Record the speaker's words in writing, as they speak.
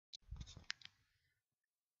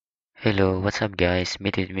Hello, what's up guys?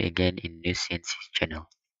 Meet with me again in New Scenes channel.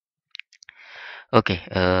 Okay,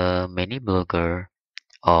 many blogger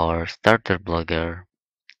or starter blogger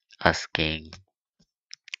asking,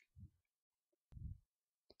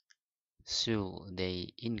 should they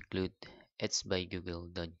include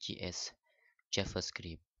Adsbygoogle.js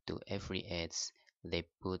JavaScript to every ads they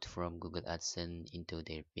put from Google AdSense into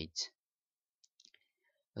their page?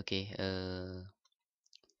 Okay,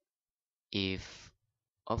 if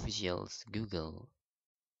officials Google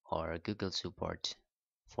or Google support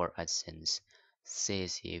for AdSense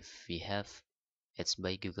says if we have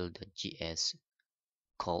Adsbygoogle.js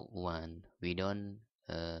call one,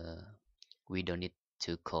 uh, we don't need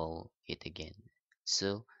to call it again.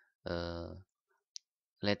 So uh,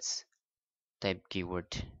 let's type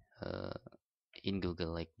keyword uh, in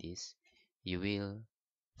Google like this. You will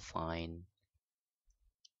find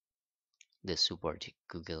the support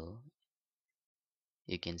Google.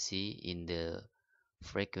 You can see in the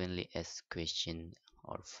frequently asked question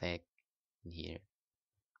or fact here.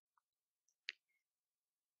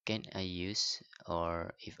 Can I use,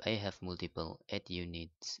 or if I have multiple ad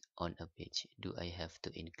units on a page, do I have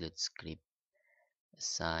to include script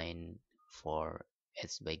assigned for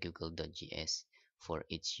ads by google.js for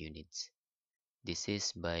each unit? This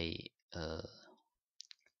is by uh,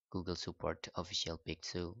 Google support official page.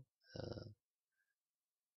 So uh,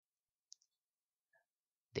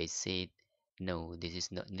 they said no, this is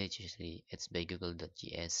not necessary. Ads by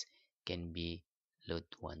google.js can be load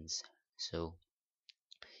once. So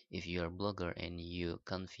if you are a blogger and you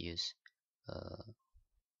confuse, uh,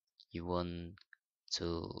 you want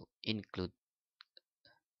to include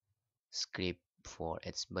script for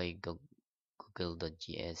ads by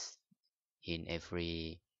google.js in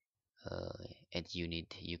every ad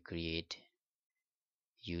unit you create,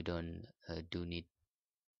 you don't do need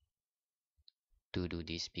to do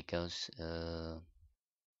this because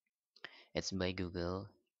ads by Google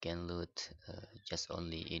can load just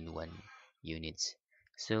only in one unit.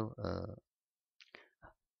 So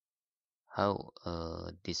how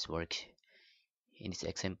this works? In this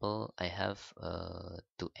example, I have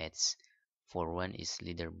two ads. For one is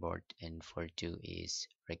leaderboard and for two is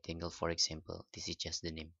rectangle. For example, this is just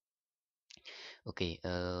the name. Okay,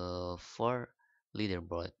 for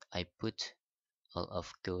leaderboard, I put all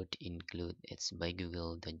of code include ads by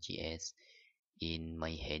google.js in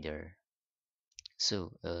my header.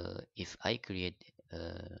 So if I create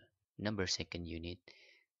a number second unit,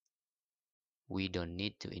 we don't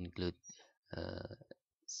need to include uh,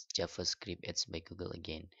 JavaScript ads by Google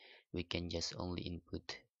again. We can just only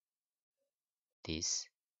input this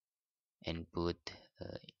and put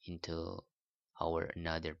into our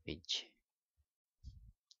another page,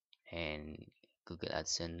 and Google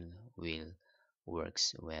AdSense will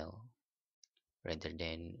works well rather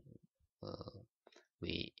than uh,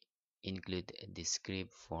 we include the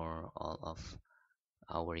script for all of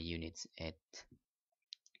our units at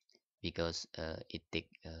because it take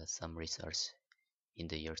some resource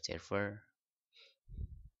into your server.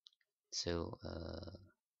 So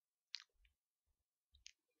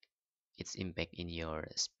its impact in your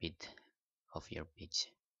speed of your page.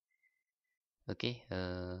 Okay,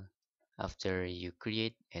 after you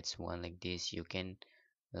create ads one like this, you can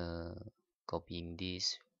uh, copying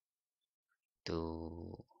this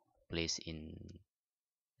to place in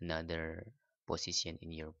another position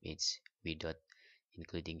in your page without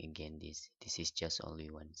including again this is just only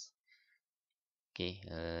once. Okay,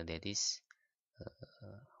 that is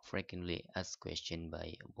frequently asked question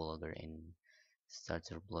by blogger and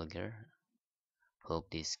starter blogger.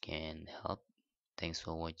 Hope this can help. Thanks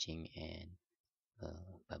for watching, and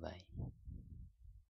bye bye.